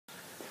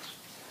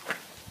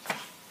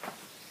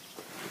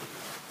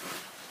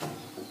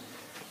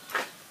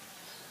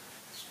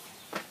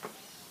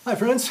Hi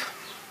friends,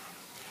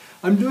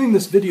 I'm doing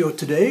this video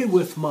today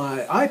with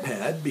my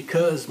iPad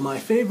because my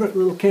favorite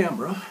little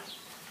camera,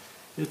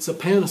 it's a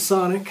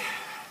Panasonic,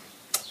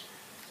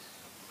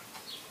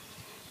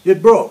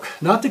 it broke.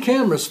 Not the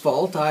camera's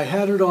fault. I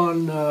had it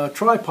on a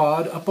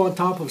tripod up on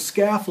top of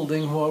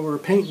scaffolding while we were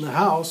painting the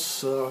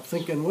house,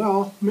 thinking,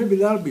 well, maybe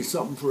that'll be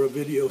something for a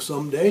video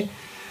someday,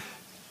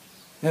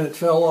 and it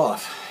fell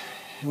off.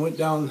 It went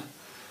down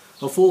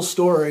a full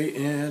story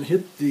and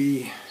hit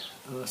the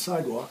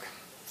sidewalk.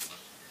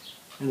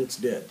 And it's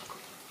dead.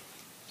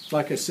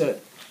 Like I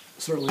said,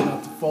 certainly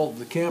not the fault of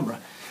the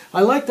camera.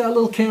 I like that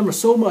little camera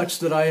so much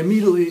that I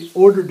immediately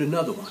ordered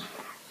another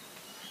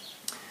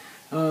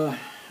one.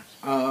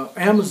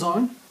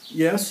 Amazon,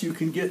 yes, you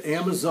can get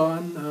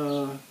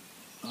Amazon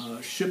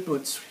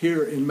shipments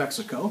here in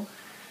Mexico.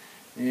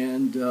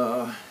 And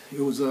it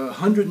was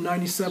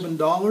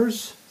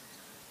 $197,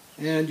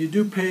 and you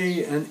do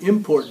pay an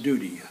import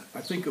duty.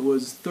 I think it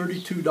was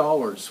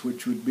 $32,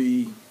 which would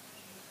be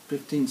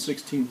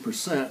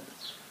 15–16%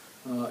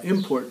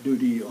 import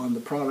duty on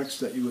the products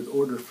that you would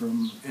order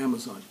from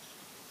Amazon.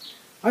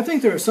 I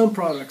think there are some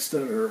products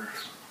that are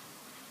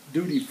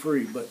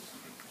duty-free, but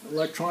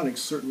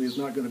electronics certainly is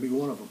not going to be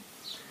one of them.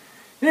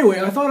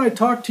 Anyway, I thought I'd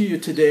talk to you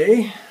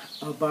today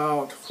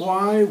about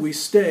why we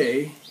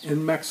stay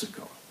in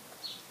Mexico.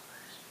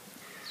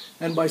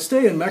 And by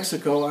stay in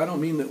Mexico, I don't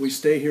mean that we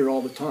stay here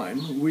all the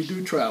time. We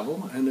do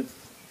travel, and if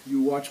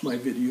you watch my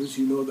videos,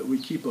 you know that we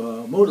keep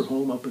a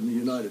motorhome up in the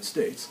United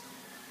States.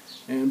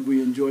 And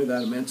we enjoy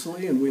that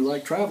immensely, and we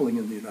like traveling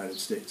in the United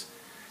States.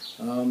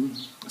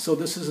 So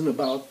this isn't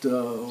about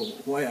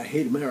why I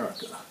hate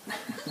America.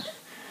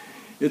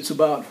 It's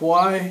about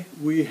why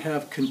we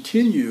have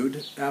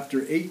continued,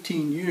 after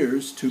 18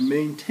 years, to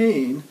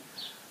maintain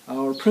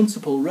our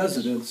principal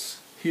residence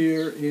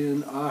here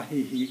in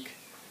Ajijic,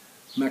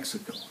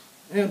 Mexico.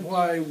 And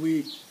why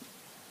we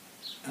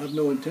have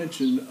no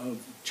intention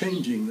of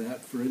changing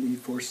that for any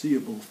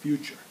foreseeable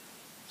future.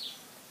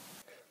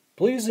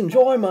 Please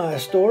enjoy my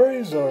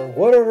stories or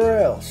whatever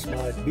else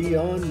might be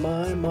on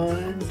my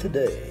mind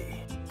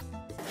today.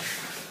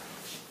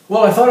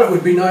 Well, I thought it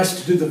would be nice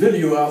to do the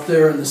video out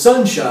there in the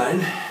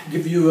sunshine,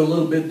 give you a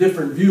little bit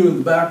different view in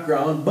the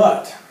background,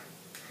 but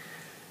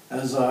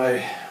as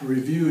I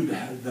reviewed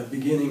the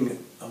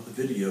beginning of the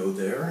video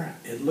there,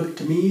 it looked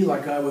to me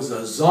like I was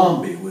a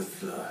zombie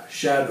with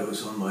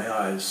shadows on my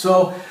eyes.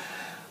 So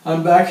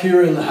I'm back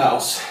here in the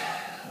house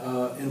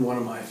in one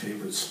of my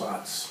favorite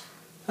spots.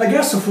 I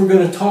guess if we're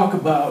going to talk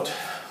about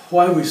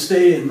why we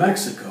stay in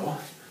Mexico,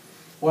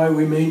 why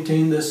we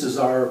maintain this as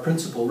our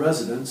principal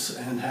residence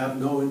and have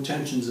no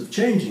intentions of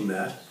changing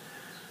that,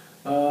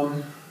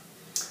 the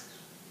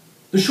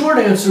short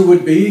answer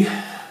would be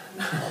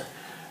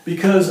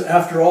because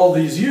after all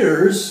these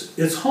years,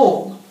 it's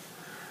home.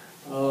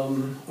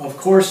 Of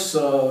course,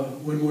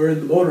 when we're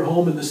in the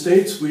motorhome in the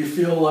States, we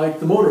feel like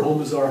the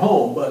motorhome is our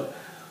home, but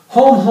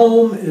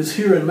home is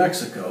here in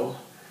Mexico,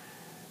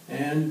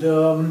 and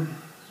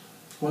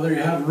whether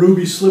you have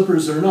ruby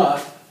slippers or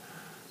not,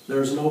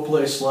 there's no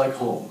place like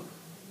home.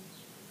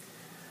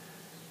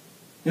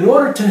 In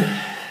order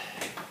to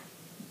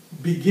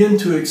begin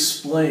to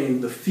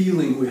explain the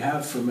feeling we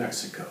have for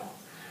Mexico,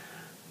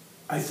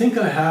 I think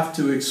I have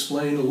to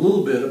explain a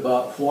little bit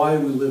about why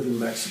we live in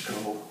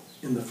Mexico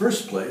in the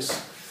first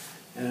place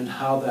and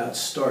how that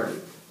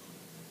started.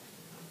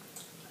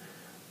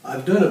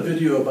 I've done a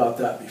video about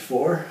that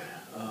before.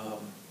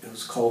 It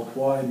was called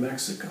Why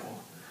Mexico?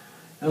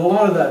 And a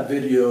lot of that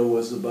video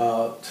was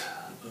about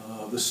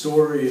the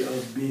story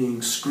of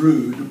being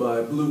screwed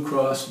by Blue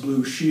Cross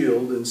Blue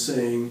Shield and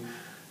saying,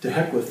 to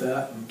heck with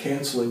that, and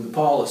canceling the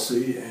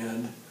policy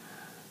and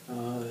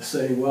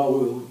saying, well,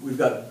 we've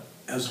got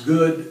as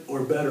good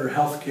or better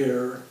health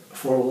care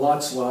for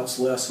lots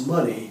less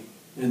money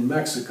in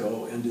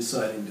Mexico, and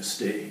deciding to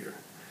stay here.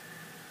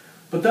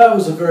 But that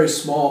was a very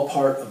small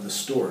part of the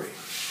story.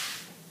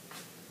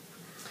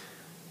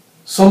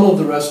 Some of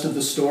the rest of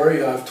the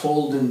story I've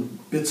told in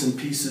bits and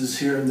pieces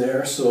here and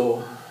there,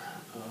 so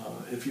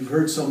if you've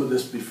heard some of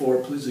this before,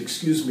 please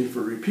excuse me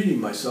for repeating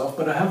myself,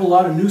 but I have a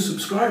lot of new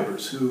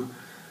subscribers who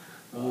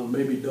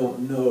maybe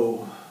don't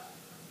know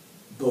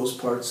those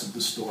parts of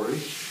the story,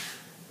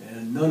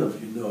 and none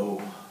of you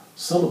know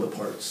some of the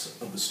parts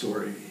of the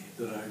story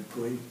that I'm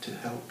going to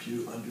help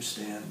you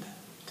understand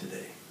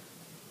today.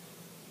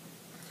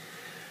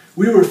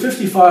 We were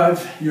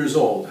 55 years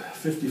old,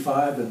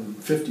 55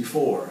 and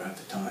 54 at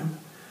the time,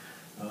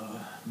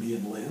 me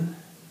and Lynn.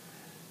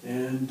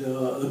 And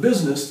the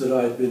business that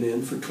I'd been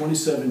in for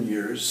 27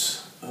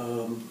 years,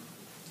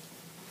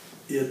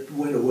 it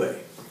went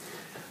away.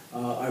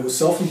 I was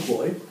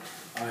self-employed.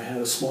 I had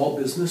a small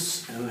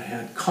business, and I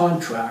had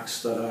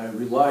contracts that I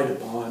relied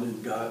upon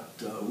and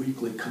got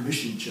weekly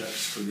commission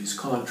checks for these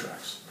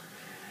contracts.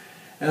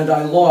 And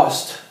I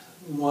lost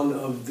one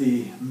of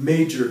the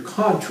major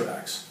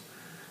contracts.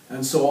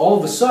 And so all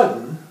of a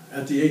sudden,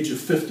 at the age of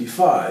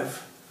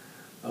 55,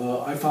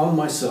 I found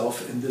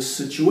myself in this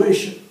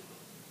situation.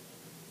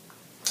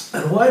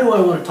 And why do I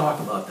want to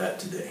talk about that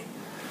today?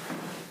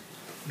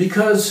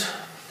 Because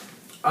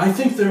I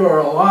think there are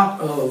a lot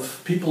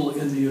of people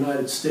in the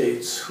United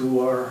States who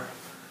are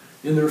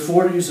in their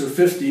 40s or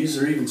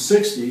 50s or even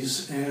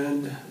 60s,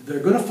 and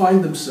they're going to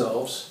find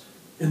themselves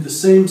in the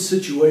same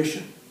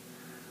situation.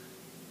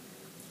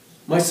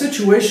 My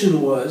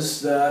situation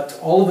was that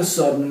all of a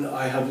sudden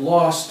I have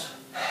lost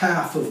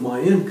half of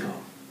my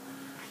income.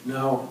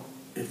 Now,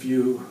 if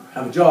you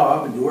have a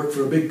job and you work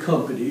for a big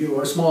company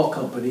or a small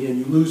company and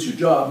you lose your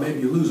job, maybe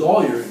you lose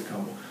all your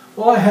income.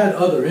 Well, I had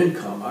other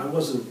income. I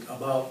wasn't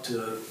about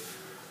to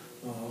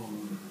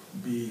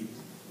be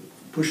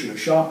pushing a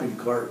shopping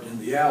cart in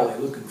the alley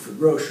looking for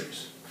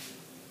groceries.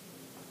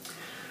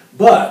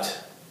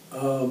 But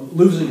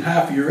losing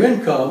half your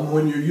income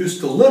when you're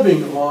used to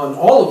living on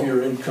all of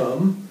your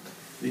income,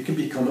 it can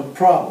become a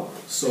problem.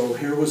 So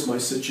here was my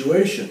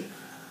situation.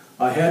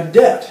 I had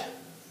debt,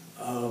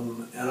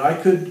 and I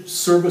could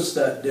service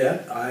that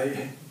debt.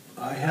 I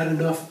had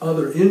enough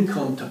other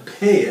income to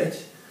pay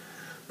it,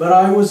 but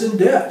I was in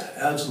debt,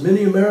 as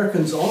many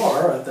Americans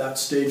are at that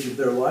stage of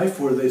their life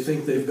where they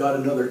think they've got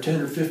another 10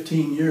 or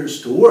 15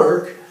 years to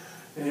work,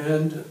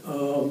 and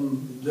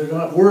they're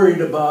not worried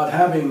about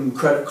having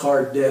credit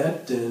card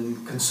debt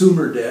and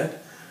consumer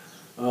debt.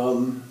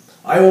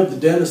 I owed the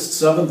dentist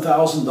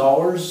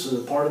 $7,000,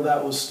 and part of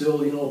that was still,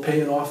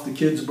 paying off the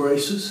kids'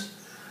 braces.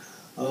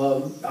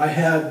 I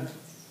had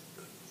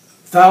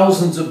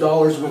thousands of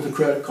dollars worth of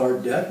credit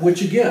card debt,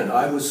 which again,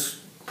 I was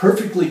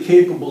perfectly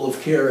capable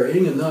of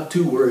carrying and not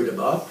too worried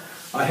about.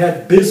 I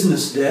had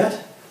business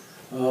debt,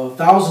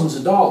 thousands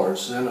of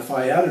dollars, and if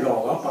I add it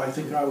all up, I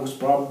think I was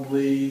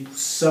probably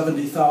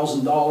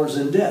 $70,000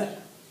 in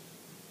debt.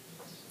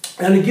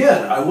 And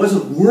again, I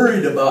wasn't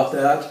worried about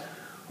that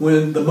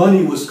when the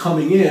money was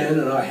coming in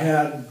and I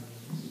had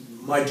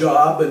my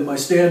job and my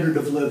standard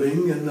of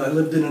living, and I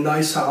lived in a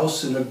nice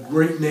house in a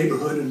great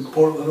neighborhood in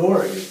Portland,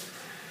 Oregon.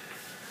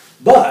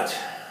 But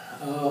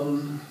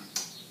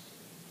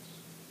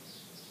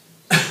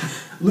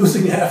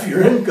losing half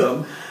your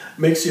income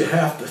makes you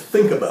have to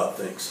think about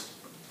things.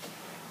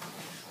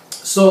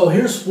 So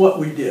here's what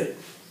we did.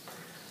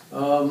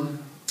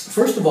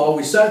 First of all,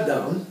 we sat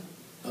down,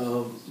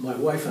 my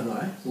wife and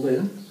I,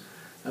 Lynn,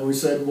 and we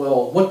said,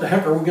 well, what the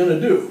heck are we going to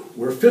do?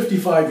 We're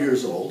 55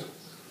 years old.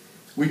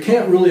 We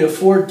can't really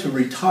afford to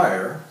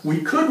retire.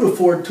 We could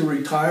afford to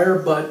retire,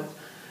 but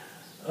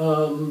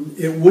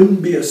it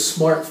wouldn't be a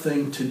smart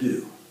thing to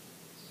do.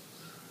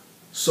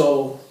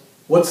 So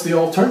what's the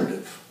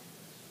alternative?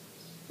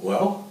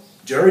 Well,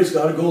 Jerry's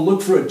got to go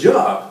look for a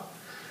job.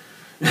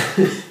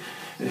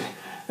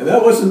 And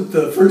that wasn't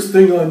the first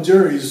thing on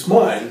Jerry's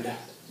mind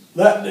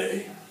that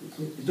day.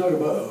 You talk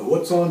about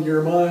what's on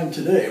your mind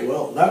today.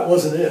 Well, that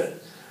wasn't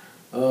it.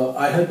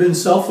 I had been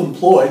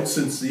self-employed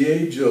since the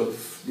age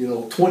of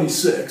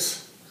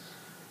 26.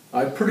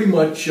 I pretty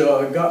much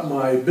got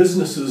my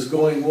businesses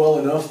going well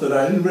enough that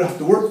I didn't have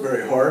to work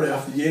very hard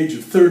after the age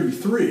of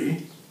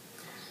 33.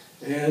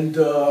 And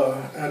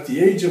at the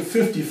age of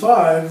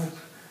 55,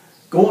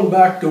 going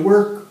back to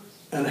work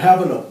and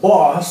having a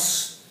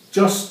boss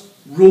just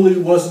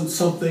really wasn't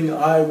something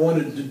I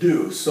wanted to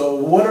do. So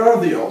what are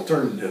the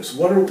alternatives?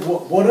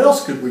 What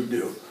else could we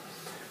do?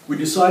 We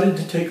decided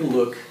to take a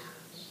look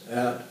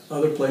at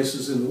other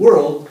places in the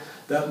world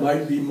that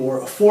might be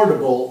more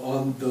affordable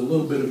on the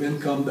little bit of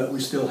income that we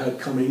still had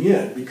coming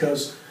in,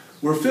 because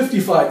we're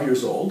 55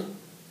 years old.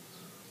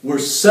 We're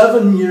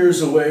 7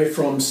 years away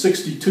from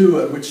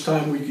 62, at which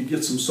time we could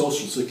get some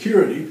Social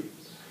Security.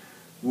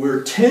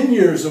 We're 10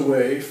 years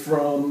away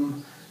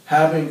from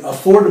having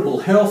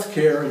affordable health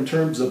care in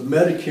terms of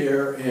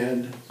Medicare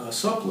and a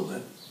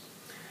supplement.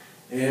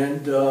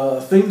 And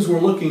things were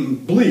looking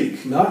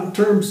bleak, not in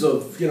terms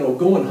of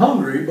going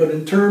hungry, but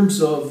in terms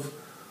of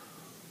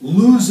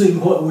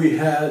losing what we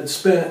had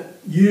spent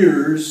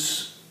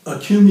years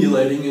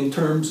accumulating in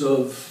terms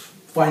of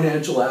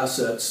financial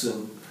assets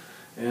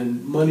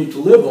and money to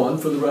live on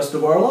for the rest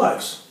of our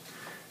lives.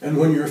 And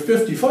when you're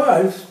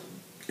 55,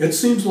 it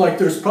seems like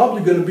there's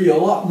probably going to be a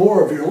lot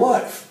more of your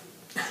life.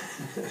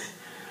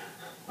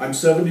 I'm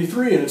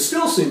 73 and it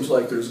still seems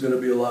like there's going to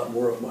be a lot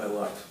more of my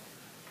life.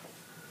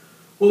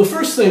 Well, the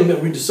first thing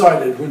that we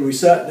decided when we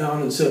sat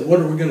down and said, what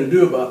are we going to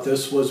do about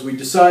this, was we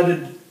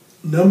decided,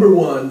 number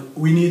one,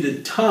 we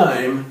needed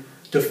time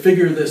to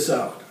figure this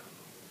out.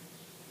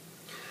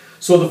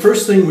 So the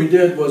first thing we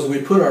did was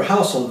we put our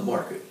house on the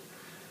market.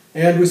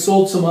 And we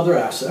sold some other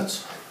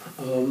assets.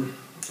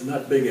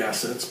 Not big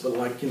assets, but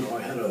like,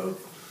 I had a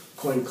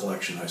coin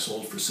collection I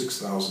sold for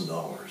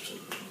 $6,000 and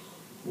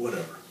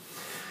whatever.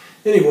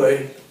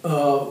 Anyway,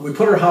 we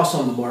put our house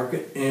on the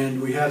market,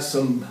 and we had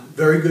some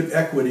very good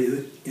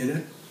equity in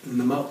it, in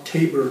the Mount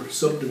Tabor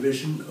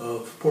subdivision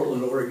of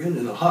Portland, Oregon,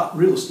 in a hot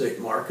real estate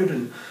market.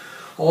 And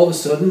all of a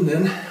sudden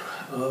then,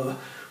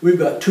 we've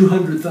got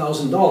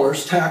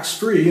 $200,000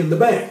 tax-free in the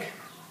bank.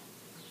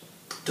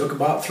 Took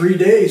about 3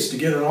 days to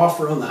get an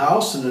offer on the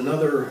house and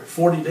another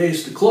 40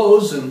 days to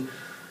close, and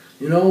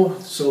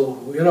so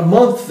we had a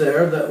month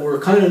there that we're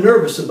kind of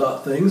nervous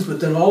about things, but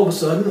then all of a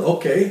sudden,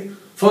 okay,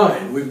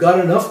 fine, we've got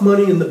enough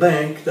money in the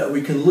bank that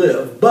we can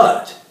live,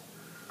 but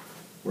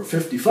we're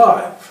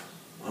 55.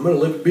 I'm going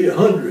to live to be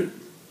 100.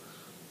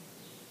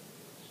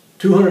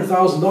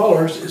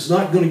 $200,000 is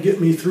not going to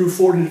get me through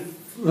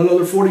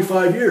another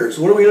 45 years.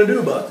 What are we going to do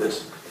about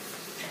this?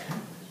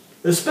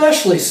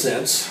 Especially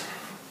since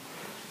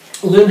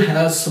Lynn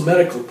has some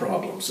medical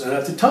problems. And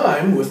at the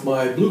time, with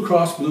my Blue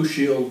Cross Blue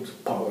Shield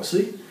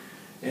policy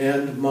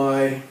and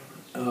my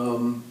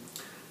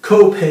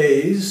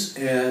co-pays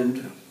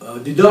and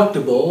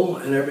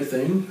deductible and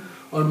everything,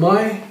 on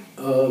my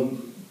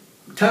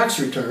tax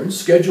returns,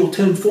 Schedule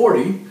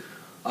 1040,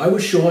 I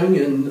was showing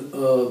in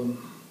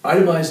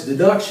itemized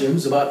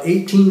deductions about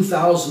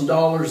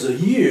 $18,000 a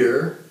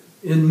year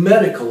in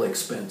medical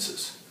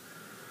expenses.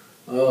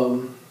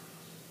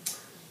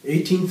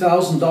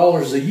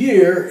 $18,000 a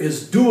year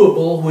is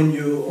doable when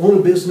you own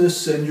a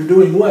business and you're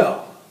doing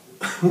well.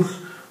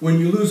 When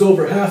you lose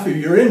over half of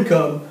your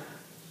income,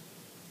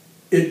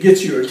 it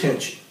gets your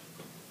attention.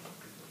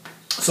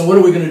 So what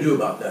are we going to do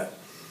about that?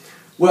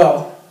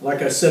 Well,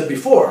 like I said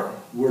before,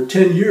 we're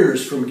 10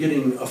 years from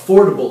getting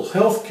affordable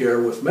health care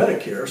with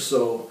Medicare,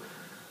 so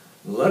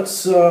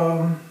let's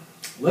go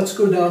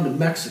down to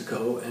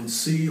Mexico and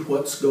see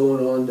what's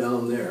going on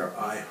down there.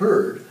 I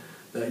heard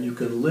that you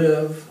can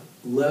live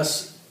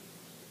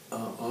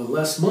on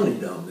less money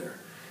down there.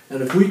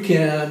 And if we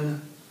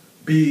can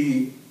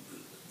be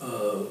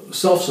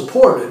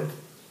self-supported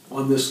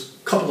on this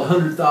couple of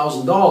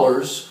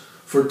 $100,000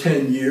 for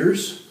 10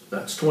 years,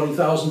 that's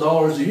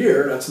 $20,000 a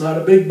year. That's not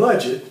a big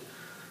budget,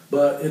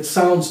 but it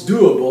sounds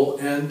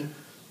doable, and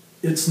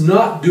it's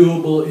not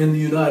doable in the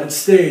United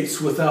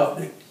States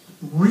without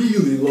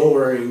really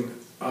lowering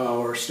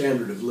our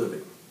standard of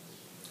living.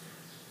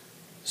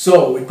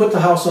 So we put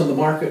the house on the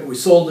market, we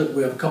sold it,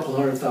 we have a couple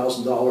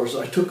 $100,000.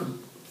 I took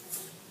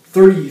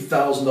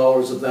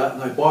 $30,000 of that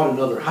and I bought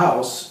another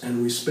house,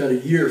 and we spent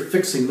a year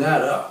fixing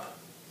that up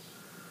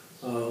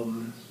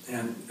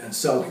and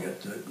selling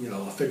it, you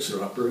know, a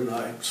fixer-upper, and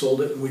I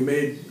sold it, and we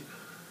made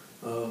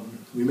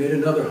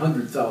another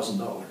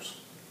 $100,000.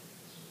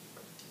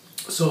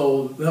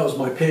 So that was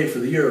my pay for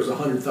the year, it was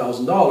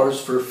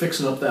 $100,000 for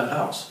fixing up that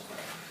house.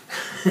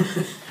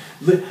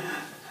 Lynn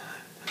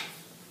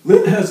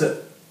has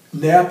a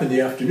nap in the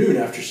afternoon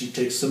after she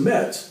takes some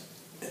meds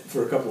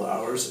for a couple of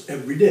hours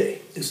every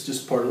day. It's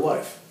just part of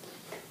life.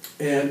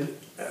 And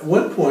at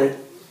one point,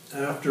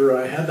 after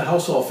I had the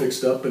house all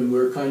fixed up and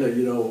we're kind of,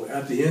 you know,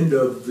 at the end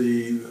of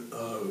the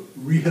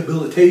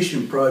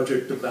rehabilitation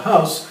project of the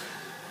house,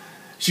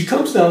 she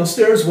comes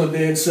downstairs one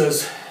day and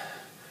says,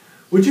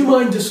 "Would you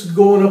mind just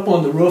going up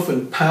on the roof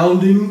and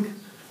pounding?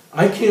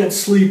 I can't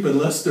sleep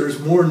unless there's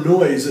more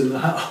noise in the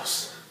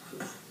house."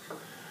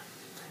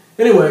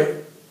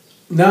 Anyway,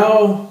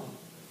 now,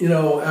 you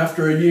know,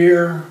 after a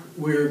year,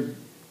 we've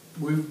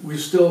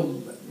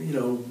still, you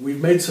know,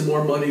 we've made some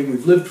more money.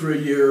 We've lived for a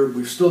year.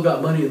 We've still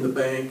got money in the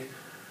bank.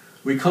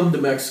 We come to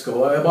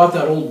Mexico. I bought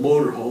that old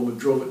motorhome and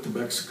drove it to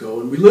Mexico,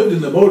 and we lived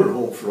in the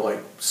motorhome for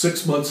like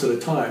 6 months at a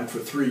time for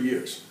 3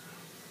 years.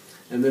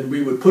 And then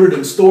we would put it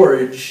in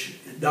storage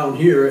down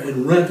here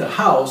and rent a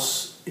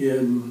house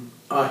in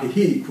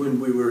Ajijic when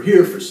we were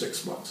here for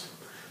 6 months.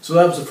 So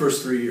that was the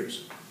first 3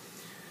 years.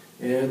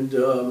 And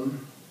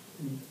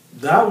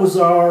that was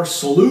our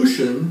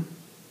solution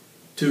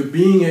to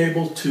being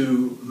able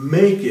to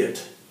make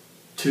it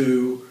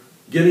to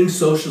getting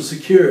Social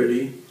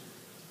Security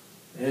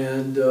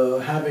and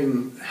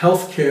having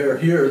health care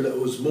here that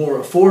was more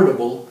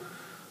affordable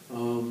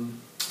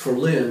for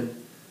Lynn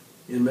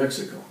in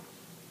Mexico.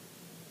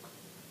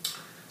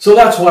 So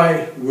that's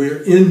why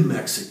we're in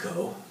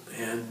Mexico,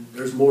 and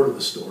there's more to the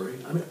story.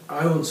 I mean,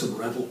 I own some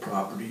rental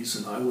properties,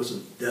 and I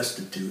wasn't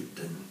destitute,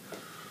 and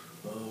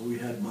we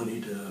had money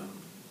to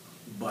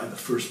buy the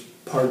first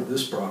part of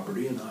this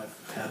property, and I've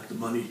had the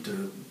money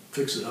to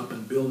fix it up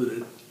and build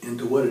it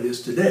into what it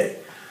is today.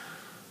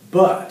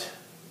 But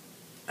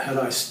had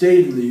I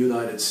stayed in the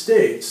United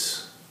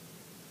States,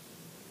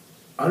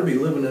 I'd be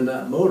living in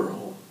that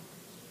motorhome.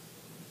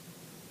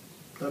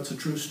 That's a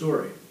true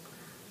story.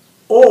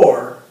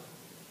 Or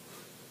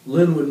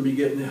Lynn wouldn't be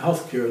getting the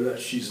health care that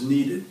she's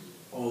needed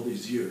all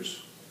these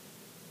years.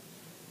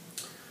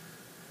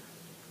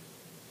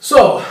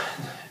 So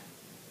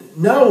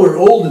now we're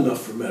old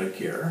enough for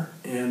Medicare,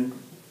 and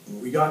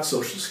we got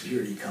Social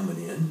Security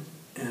coming in,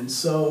 and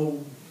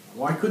so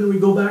why couldn't we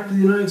go back to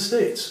the United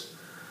States?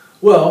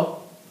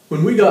 Well,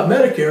 when we got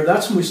Medicare,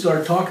 that's when we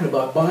started talking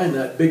about buying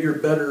that bigger,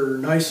 better,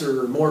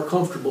 nicer, more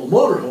comfortable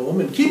motorhome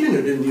and keeping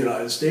it in the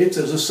United States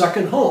as a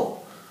second home.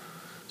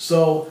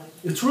 So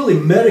it's really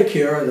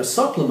Medicare and a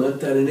supplement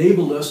that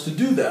enabled us to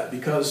do that,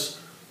 because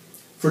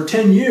for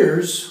 10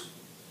 years,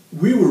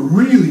 we were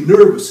really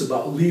nervous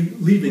about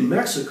leaving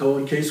Mexico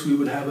in case we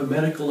would have a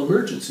medical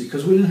emergency,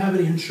 because we didn't have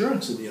any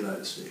insurance in the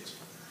United States.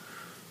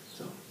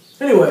 So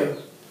anyway,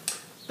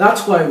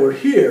 that's why we're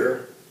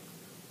here.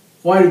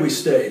 Why do we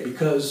stay?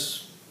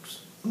 Because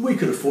we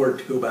could afford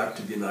to go back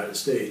to the United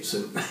States,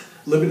 and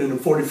living in a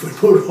 40-foot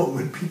motorhome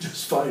would be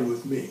just fine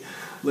with me.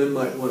 Lynn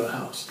might want a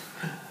house.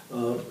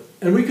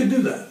 And we could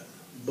do that,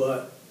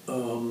 but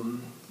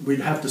we'd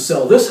have to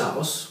sell this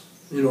house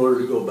in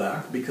order to go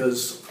back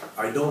because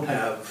I don't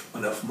have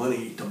enough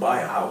money to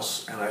buy a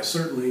house, and I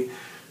certainly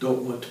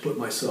don't want to put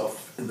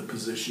myself in the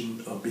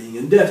position of being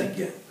in debt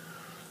again.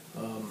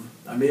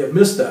 I may have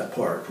missed that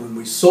part. When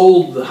we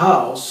sold the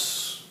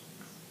house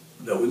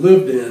that we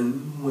lived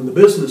in, when the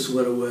business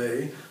went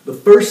away, the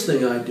first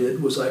thing I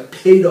did was I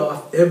paid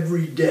off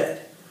every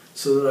debt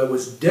so that I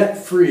was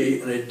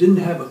debt-free and I didn't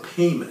have a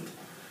payment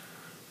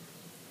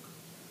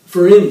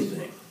for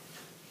anything.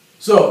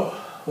 So,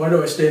 why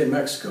do I stay in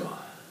Mexico?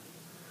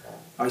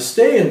 I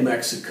stay in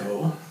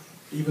Mexico,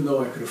 even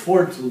though I could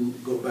afford to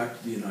go back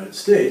to the United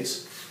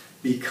States,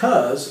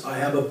 because I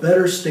have a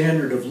better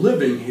standard of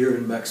living here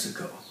in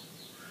Mexico.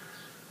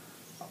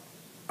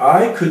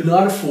 I could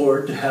not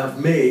afford to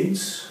have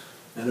maids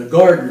and a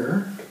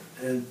gardener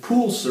and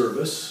pool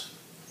service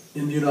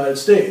in the United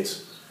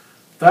States.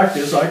 Fact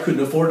is, I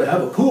couldn't afford to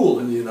have a pool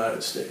in the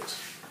United States.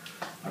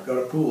 I've got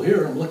a pool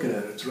here, I'm looking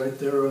at it. It's right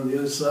there on the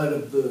other side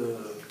of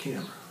the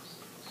camera.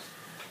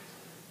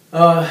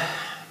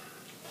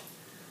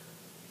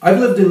 I've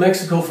lived in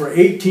Mexico for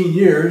 18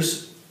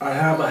 years. I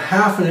have a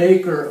half an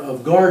acre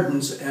of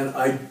gardens and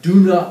I do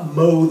not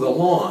mow the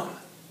lawn.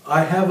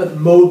 I haven't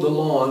mowed the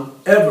lawn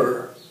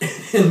ever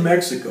in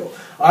Mexico.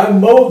 I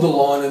mowed the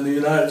lawn in the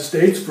United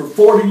States for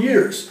 40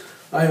 years.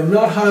 I am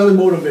not highly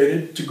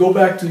motivated to go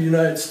back to the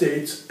United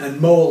States and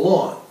mow a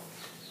lawn.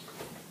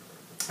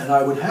 And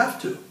I would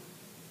have to.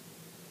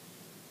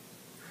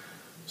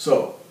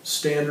 So,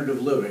 standard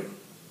of living.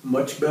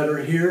 Much better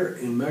here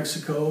in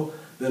Mexico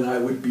than I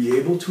would be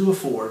able to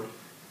afford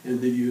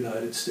in the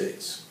United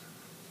States.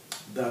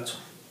 That's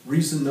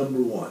reason number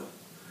one.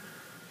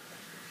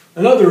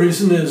 Another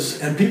reason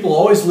is, and people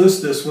always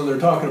list this when they're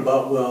talking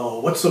about,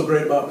 well, what's so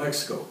great about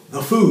Mexico?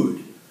 The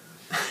food.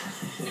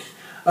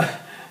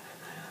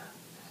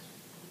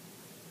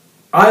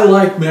 I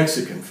like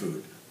Mexican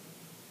food.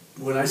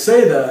 When I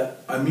say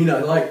that, I mean I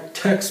like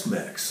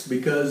Tex-Mex,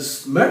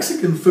 because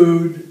Mexican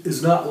food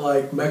is not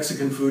like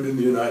Mexican food in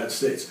the United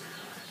States.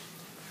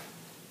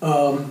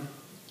 And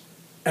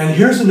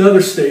here's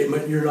another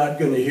statement you're not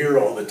going to hear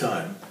all the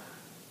time.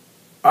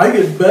 I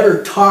get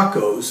better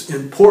tacos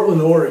in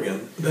Portland,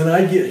 Oregon than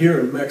I get here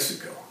in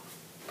Mexico.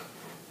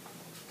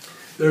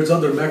 There's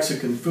other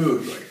Mexican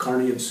food like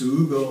carne and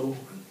sugo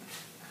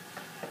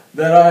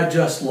that I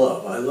just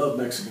love. I love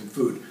Mexican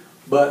food.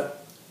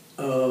 But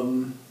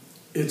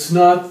it's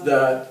not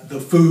that the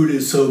food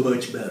is so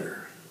much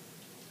better.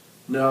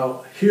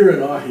 Now, here in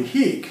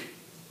Ajijic,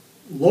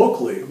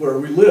 locally where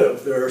we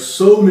live, there are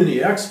so many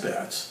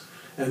expats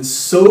and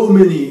so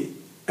many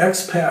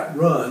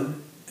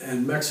expat-run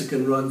and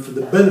Mexican-run for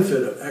the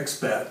benefit of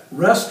expat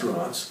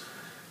restaurants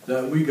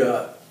that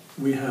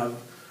we have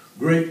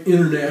great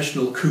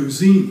international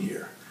cuisine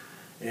here.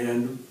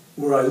 And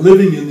were I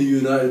living in the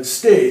United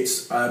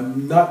States,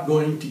 I'm not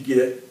going to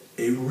get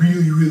a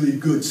really, really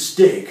good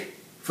steak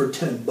for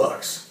 10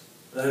 bucks.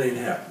 That ain't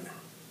happening.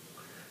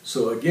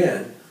 So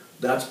again,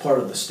 that's part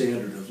of the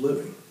standard of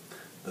living,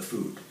 the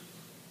food.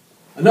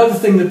 Another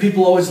thing that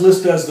people always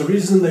list as the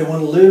reason they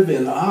want to live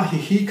in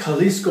Ajijic,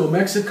 Jalisco,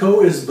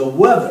 Mexico is the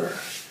weather.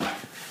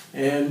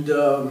 And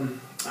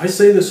I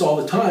say this all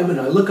the time, and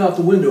I look out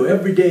the window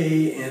every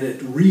day and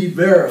it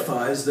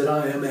re-verifies that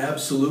I am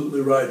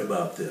absolutely right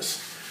about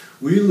this.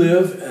 We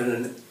live at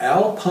an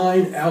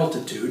alpine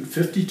altitude,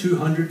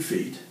 5,200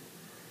 feet,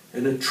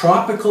 in a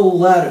tropical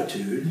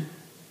latitude,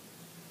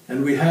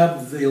 and we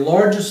have the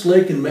largest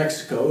lake in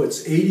Mexico.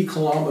 It's 80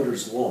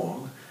 kilometers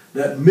long.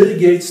 That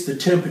mitigates the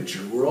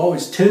temperature. We're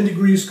always 10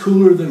 degrees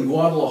cooler than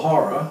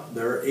Guadalajara.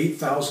 There are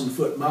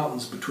 8,000-foot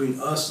mountains between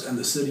us and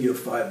the city of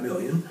 5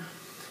 million.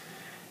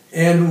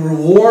 And we're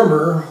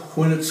warmer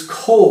when it's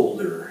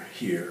colder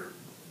here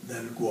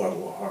than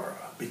Guadalajara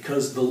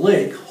because the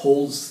lake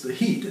holds the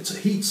heat. It's a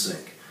heat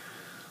sink.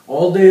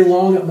 All day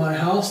long at my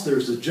house,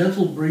 there's a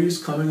gentle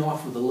breeze coming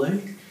off of the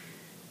lake.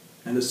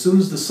 And as soon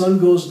as the sun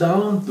goes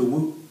down,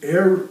 the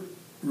air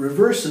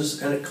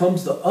reverses and it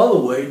comes the other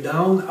way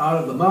down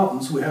out of the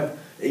mountains. We have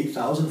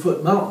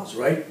 8,000-foot mountains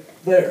right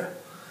there.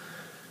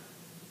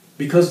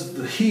 Because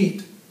the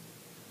heat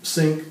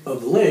sink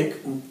of the lake,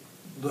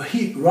 the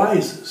heat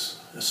rises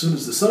as soon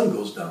as the sun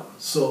goes down.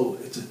 So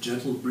it's a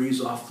gentle breeze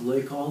off the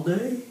lake all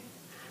day.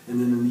 And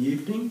then in the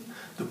evening,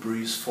 the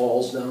breeze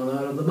falls down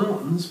out of the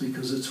mountains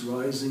because it's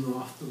rising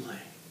off the lake.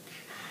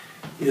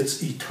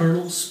 It's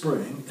eternal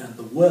spring, and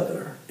the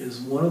weather is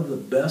one of the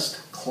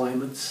best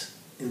climates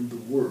in the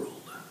world.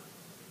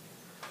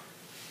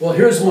 Well,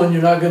 here's one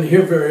you're not going to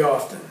hear very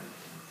often.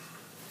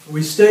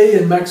 We stay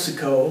in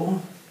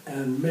Mexico,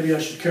 and maybe I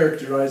should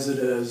characterize it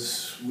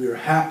as we're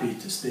happy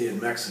to stay in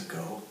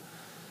Mexico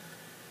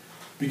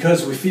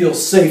because we feel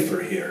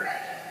safer here.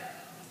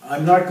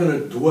 I'm not going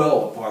to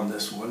dwell upon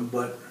this one,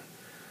 but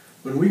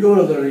when we go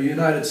to the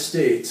United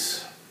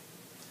States,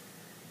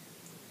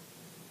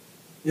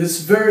 it's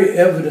very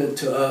evident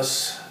to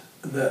us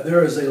that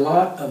there is a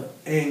lot of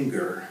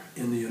anger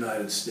in the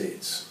United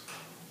States.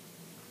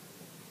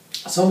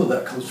 Some of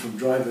that comes from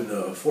driving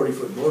a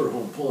 40-foot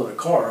motorhome, pulling a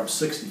car up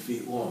 60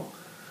 feet long.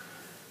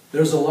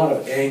 There's a lot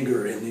of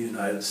anger in the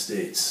United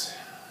States.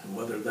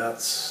 whether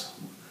that's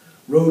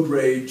road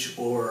rage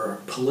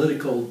or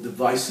political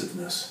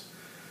divisiveness.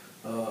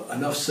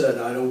 Enough said,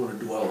 I don't want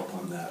to dwell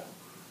upon that.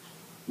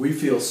 We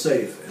feel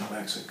safe in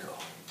Mexico.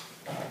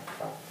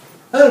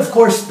 And of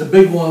course, the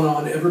big one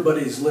on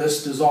everybody's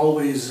list is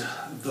always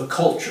the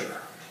culture.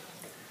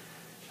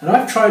 And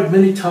I've tried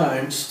many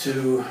times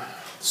to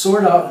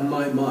sort out in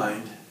my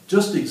mind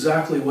just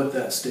exactly what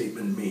that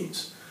statement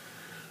means,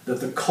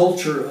 that the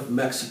culture of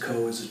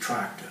Mexico is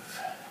attractive.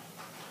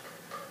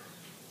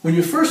 When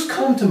you first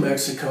come to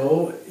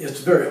Mexico, it's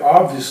very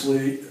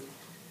obviously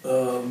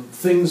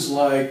things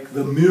like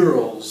the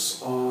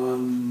murals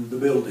on the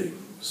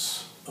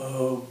buildings,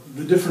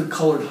 the different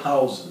colored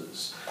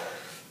houses,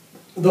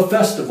 the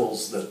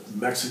festivals that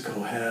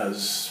Mexico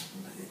has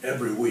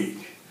every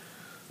week,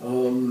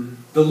 the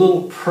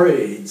little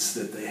parades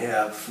that they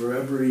have for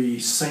every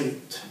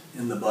saint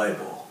in the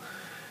Bible.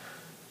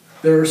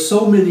 There are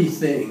so many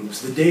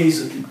things, the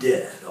Days of the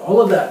Dead,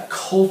 all of that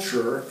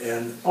culture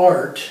and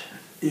art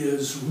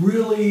is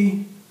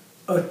really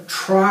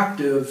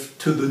attractive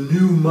to the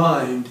new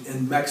mind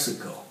in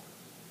Mexico.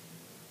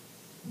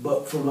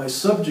 But for my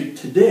subject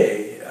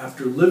today,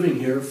 after living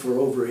here for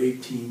over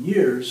 18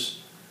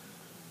 years,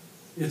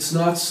 it's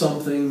not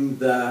something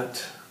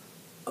that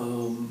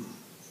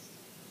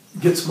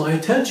gets my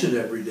attention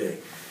every day.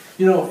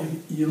 You know,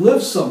 if you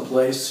live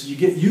someplace, you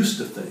get used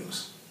to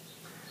things.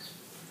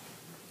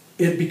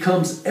 It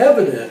becomes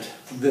evident,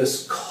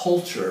 this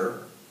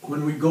culture,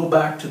 when we go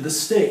back to the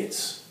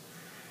States.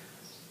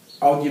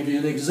 I'll give you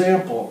an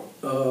example.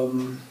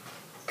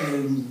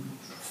 In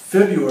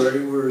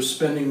February, we were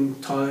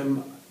spending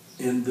time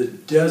in the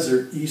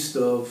desert east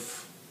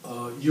of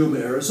Yuma,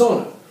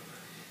 Arizona.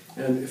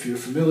 And if you're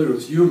familiar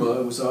with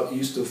Yuma, it was out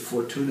east of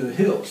Fortuna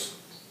Hills.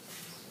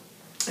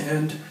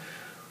 And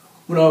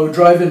when I would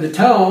drive into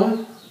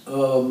town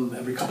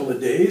every couple of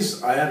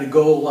days, I had to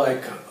go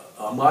like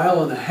a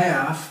mile and a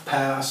half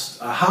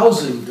past a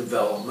housing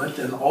development,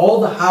 and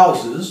all the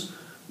houses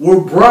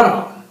were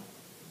brown.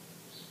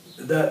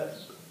 That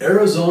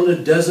Arizona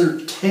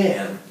desert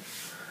tan.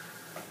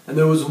 And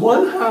there was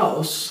one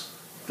house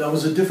that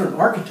was a different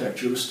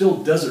architecture. It was still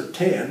desert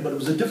tan, but it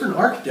was a different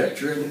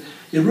architecture, and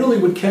it really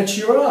would catch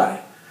your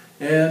eye.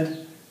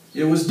 And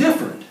it was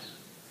different.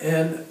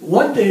 And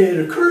one day it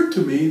occurred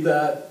to me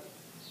that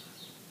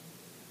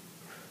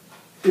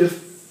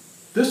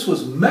if this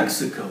was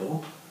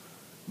Mexico,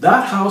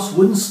 that house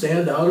wouldn't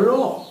stand out at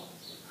all.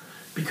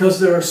 Because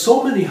there are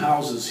so many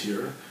houses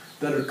here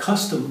that are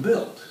custom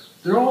built.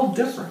 They're all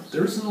different.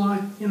 There isn't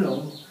like, you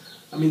know,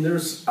 I mean,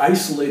 there's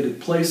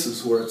isolated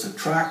places where it's a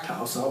tract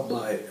house out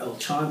by El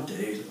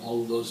Chante,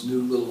 all of those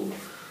new little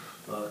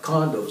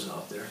condos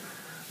out there.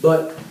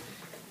 But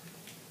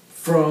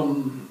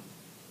from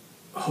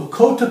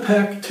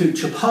Jocotepec to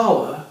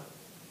Chapala,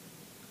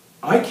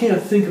 I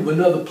can't think of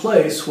another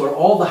place where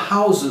all the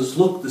houses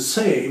look the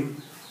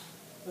same,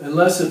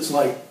 unless it's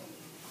like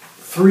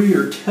 3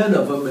 or 10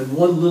 of them in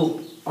one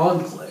little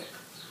enclave.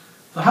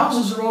 The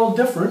houses are all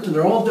different, and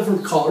they're all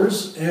different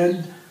colors,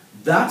 and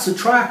that's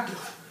attractive.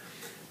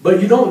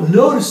 But you don't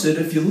notice it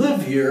if you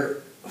live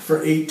here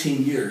for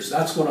 18 years.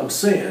 That's what I'm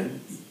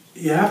saying.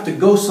 You have to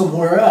go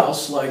somewhere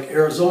else, like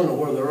Arizona,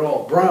 where they're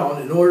all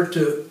brown, in order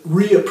to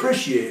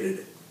reappreciate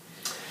it.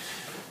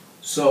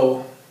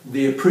 So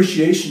the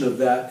appreciation of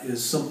that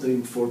is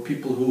something for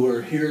people who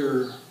are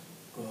here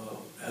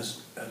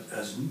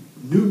as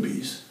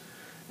newbies,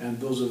 and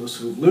those of us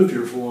who have lived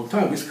here for a long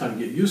time, we just kind of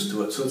get used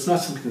to it. So it's not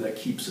something that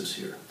keeps us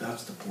here.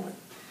 That's the point.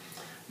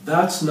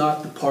 That's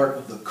not the part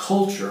of the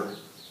culture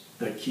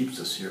that keeps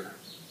us here.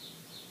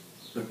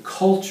 The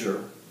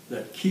culture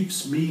that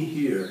keeps me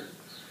here,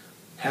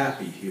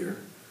 happy here,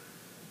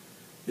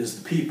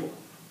 is the people.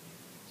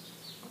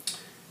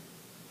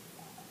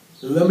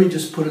 Let me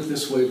just put it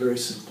this way very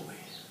simply.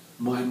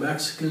 My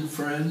Mexican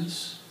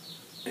friends,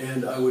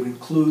 and I would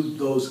include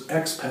those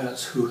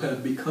expats who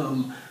have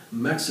become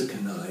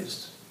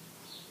Mexicanized,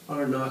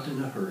 are not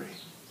in a hurry.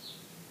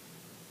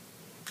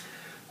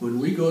 When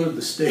we go to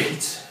the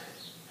States,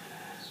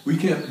 we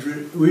can't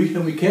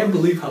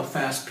believe how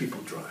fast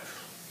people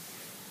drive.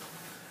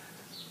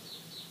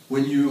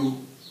 When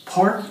you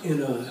park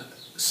in a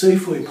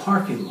Safeway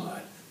parking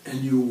lot and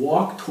you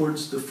walk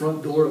towards the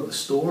front door of the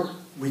store,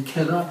 we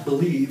cannot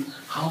believe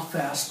how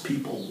fast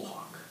people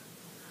walk.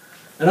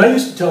 And I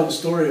used to tell the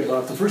story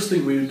about the first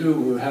thing we would do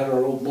when we had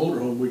our old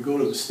motorhome. We'd go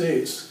to the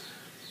States,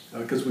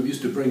 because we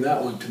used to bring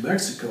that one to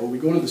Mexico. We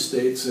go to the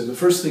States, and the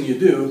first thing you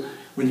do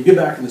when you get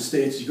back in the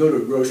States, you go to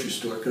a grocery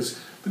store, because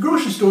the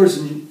grocery stores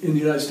in the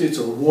United States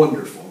are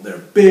wonderful. They're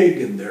big,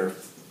 and they're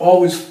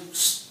always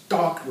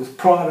stocked with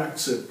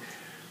products, and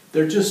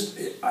they're just,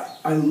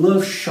 I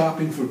love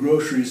shopping for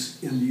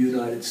groceries in the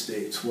United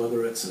States,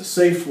 whether it's a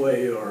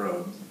Safeway or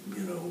a,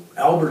 you know,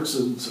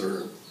 Albertsons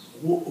or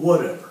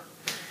whatever.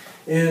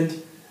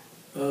 And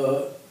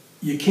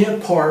you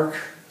can't park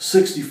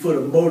 60 foot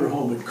of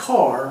motorhome and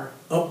car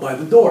up by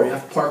the door. You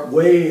have to park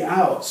way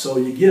out. So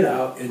you get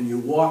out and you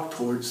walk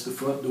towards the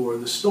front door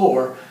of the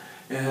store.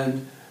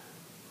 And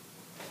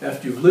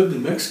after you've lived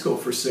in Mexico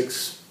for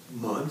 6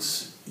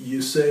 months,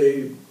 you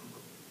say,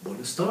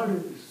 buenas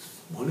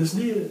tardes, buenos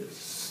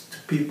dias, to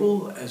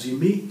people as you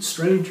meet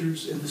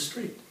strangers in the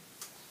street.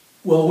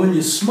 Well, when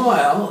you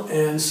smile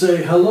and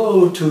say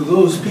hello to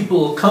those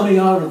people coming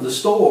out of the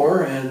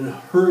store and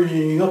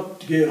hurrying up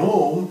to get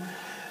home,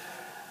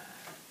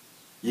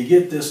 you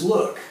get this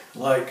look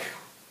like,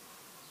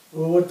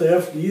 well, what the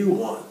F do you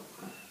want?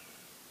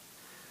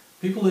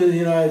 People in the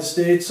United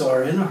States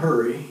are in a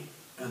hurry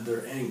and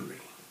they're angry.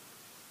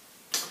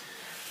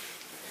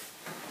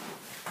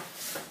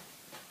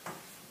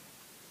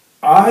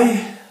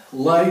 I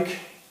like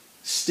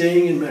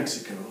staying in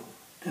Mexico,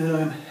 and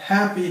I'm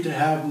happy to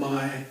have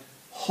my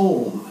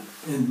home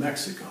in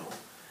Mexico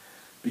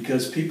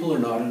because people are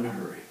not in a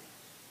hurry.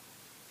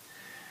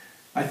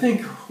 I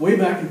think way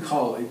back in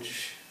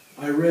college,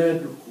 I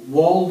read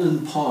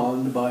Walden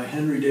Pond by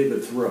Henry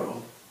David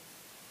Thoreau,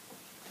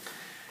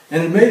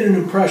 and it made an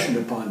impression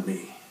upon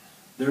me.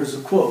 There's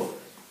a quote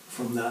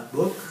from that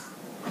book.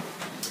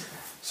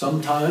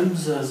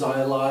 Sometimes as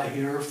I lie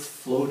here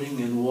floating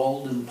in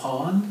Walden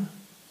Pond,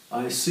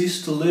 I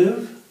cease to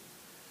live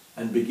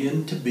and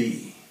begin to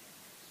be.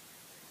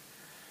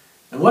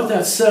 And what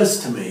that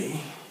says to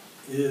me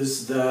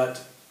is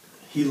that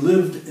he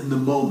lived in the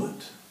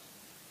moment.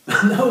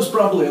 And that was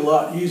probably a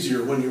lot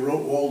easier when he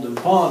wrote Walden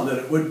Pond than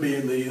it would be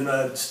in the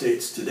United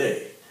States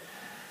today.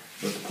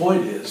 But the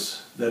point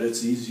is that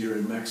it's easier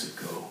in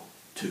Mexico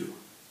too.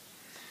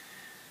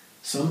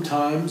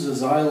 Sometimes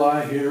as I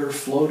lie here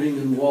floating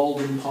in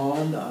Walden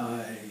Pond,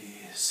 I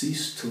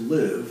cease to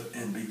live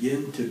and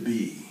begin to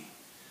be.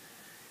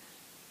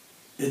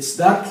 It's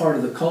that part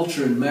of the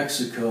culture in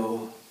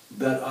Mexico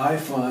that I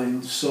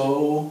find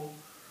so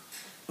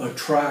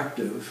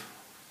attractive,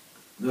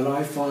 that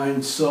I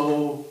find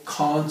so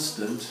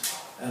constant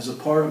as a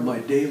part of my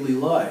daily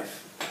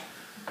life,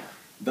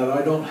 that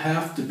I don't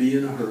have to be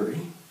in a hurry,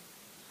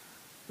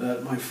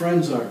 that my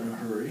friends aren't in a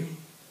hurry.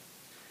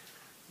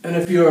 And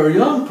if you're a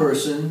young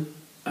person,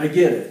 I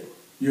get it.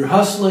 You're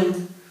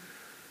hustling,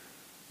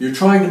 you're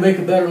trying to make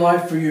a better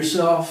life for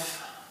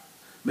yourself,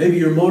 maybe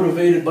you're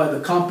motivated by the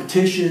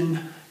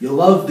competition, you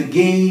love the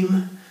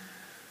game,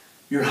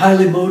 you're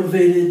highly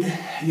motivated,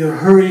 you're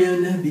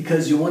hurrying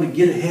because you want to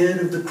get ahead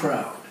of the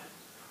crowd.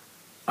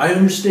 I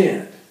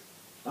understand.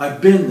 I've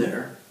been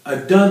there.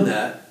 I've done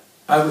that.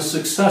 I was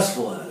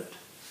successful at it.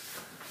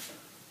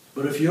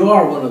 But if you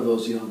are one of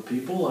those young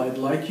people, I'd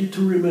like you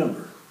to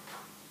remember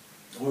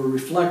or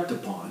reflect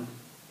upon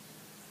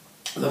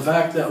the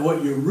fact that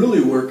what you're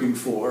really working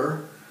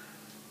for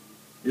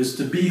is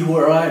to be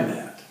where I'm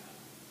at.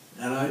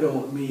 And I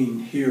don't mean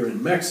here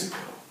in Mexico.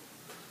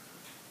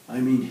 I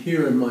mean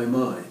here in my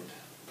mind,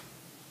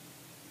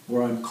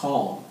 where I'm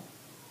calm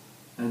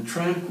and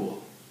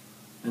tranquil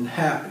and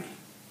happy.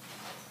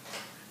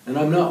 And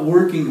I'm not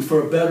working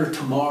for a better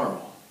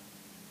tomorrow.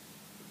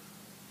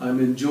 I'm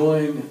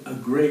enjoying a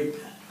great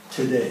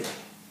today.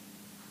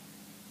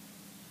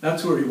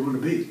 That's where you want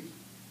to be.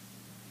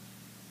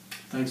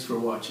 Thanks for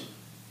watching.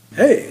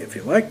 Hey, if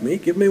you like me,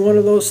 give me one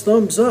of those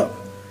thumbs up.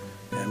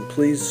 And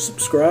please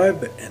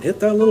subscribe and hit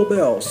that little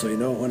bell so you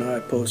know when I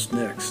post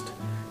next.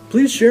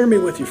 Please share me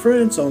with your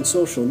friends on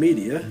social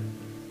media.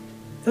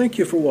 Thank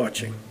you for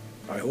watching.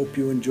 I hope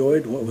you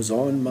enjoyed what was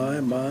on my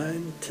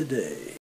mind today.